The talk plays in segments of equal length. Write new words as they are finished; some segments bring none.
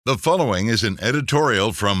The following is an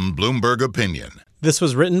editorial from Bloomberg Opinion. This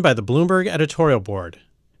was written by the Bloomberg editorial board.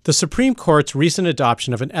 The Supreme Court's recent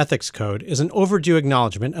adoption of an ethics code is an overdue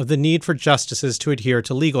acknowledgement of the need for justices to adhere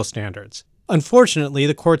to legal standards. Unfortunately,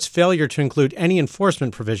 the court's failure to include any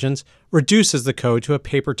enforcement provisions reduces the code to a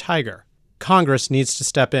paper tiger. Congress needs to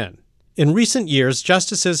step in. In recent years,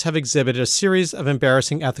 justices have exhibited a series of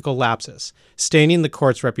embarrassing ethical lapses, staining the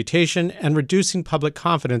court's reputation and reducing public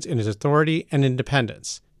confidence in its authority and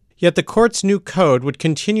independence. Yet the court's new code would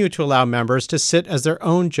continue to allow members to sit as their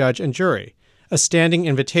own judge and jury, a standing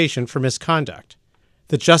invitation for misconduct.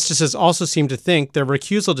 The justices also seem to think their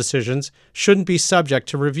recusal decisions shouldn't be subject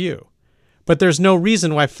to review. But there's no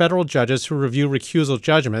reason why federal judges who review recusal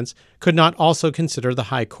judgments could not also consider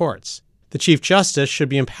the high courts. The Chief Justice should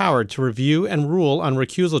be empowered to review and rule on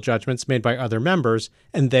recusal judgments made by other members,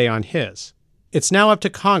 and they on his. It's now up to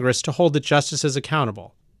Congress to hold the justices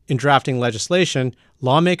accountable. In drafting legislation,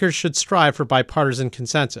 lawmakers should strive for bipartisan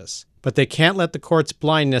consensus, but they can't let the court's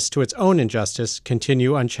blindness to its own injustice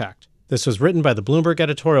continue unchecked. This was written by the Bloomberg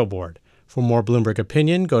editorial board. For more Bloomberg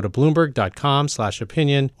Opinion, go to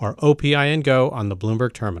bloomberg.com/opinion or OPIN Go on the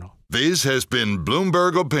Bloomberg terminal. This has been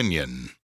Bloomberg Opinion.